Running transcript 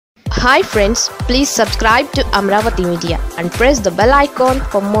Hi friends, please subscribe to Amaravathi Media and press the bell icon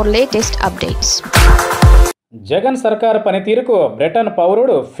for more latest updates. Jagan సర్కార్ పనితీరుకు Britain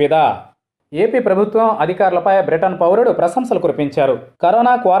పౌరుడు ఫిదా. AP ప్రభుత్వం అధికారులపై బ్రిటన్ పౌరుడు ప్రశంసలు కురిపించారు.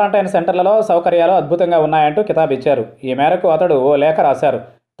 కరోనా క్వారంటైన్ సెంటర్లలో సౌకర్యాలు అద్భుతంగా ఉన్నాయంటూ కితాబిచ్చారు. ఈ మేరకు అతడు ఓ లేఖ రాశారు.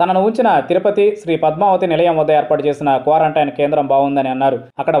 తనను ఉంచిన తిరుపతి శ్రీ పద్మావతి నిలయం వద్ద ఏర్పాటు చేసిన క్వారంటైన్ కేంద్రం బాగుందని అన్నారు.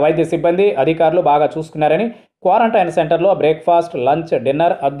 అక్కడ వైద్య సిబ్బంది, అధికారులు బాగా చూసుకున్నారని, క్వారంటైన్ సెంటర్లో బ్రేక్ఫాస్ట్, లంచ్,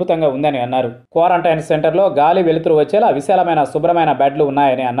 డిన్నర్ అద్భుతంగా ఉందని అన్నారు. క్వారంటైన్ సెంటర్లో గాలి వెలుతురు వచ్చేలా విశాలమైన శుభ్రమైన బెడ్లు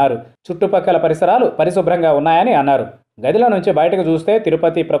ఉన్నాయని అన్నారు. చుట్టుపక్కల పరిసరాలు పరిశుభ్రంగా ఉన్నాయని అన్నారు. గదిలో నుంచి బయటకు చూస్తే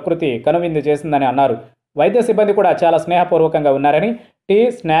తిరుపతి ప్రకృతి కనువిందు చేసిందని అన్నారు. వైద్య సిబ్బంది కూడా చాలా స్నేహపూర్వకంగా ఉన్నారని, టీ,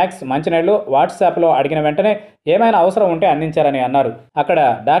 స్నాక్స్, మంచినీళ్లు వాట్సాప్లో అడిగిన వెంటనే ఏమైనా అవసరం ఉంటే అందించారని అన్నారు. అక్కడ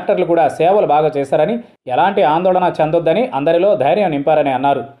డాక్టర్లు కూడా సేవలు బాగా చేశారని, ఎలాంటి ఆందోళన చెందొద్దని అందరిలో ధైర్యం నింపారని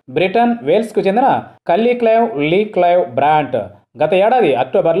అన్నారు. బ్రిటన్, వేల్స్కు చెందిన లీక్లైవ్ బ్రాంట్ గత ఏడాది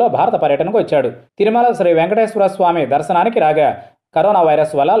అక్టోబర్లో భారత పర్యటనకు వచ్చాడు. తిరుమల శ్రీ వెంకటేశ్వర స్వామి దర్శనానికి రాగా కరోనా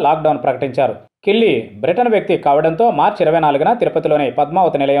వైరస్ వల్ల లాక్డౌన్ ప్రకటించారు. కిల్లి బ్రిటన్ వ్యక్తి కావడంతో మార్చి 24న తిరుపతిలోని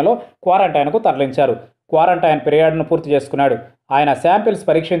పద్మావతి నిలయంలో క్వారంటైన్కు తరలించారు. క్వారంటైన్ పీరియడ్ను పూర్తి చేసుకున్నాడు. ఆయన శాంపిల్స్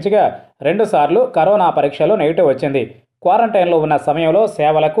పరీక్షించగా 2 సార్లు కరోనా పరీక్షలో నెగిటివ్ వచ్చింది. క్వారంటైన్లో ఉన్న సమయంలో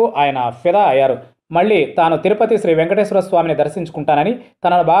సేవలకు ఆయన ఫిదా అయ్యారు. మళ్ళీ తాను తిరుపతి శ్రీ వెంకటేశ్వర స్వామిని దర్శించుకుంటానని,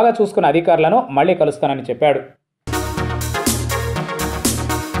 తనను బాగా చూసుకున్న అధికారులను మళ్ళీ కలుస్తానని చెప్పాడు.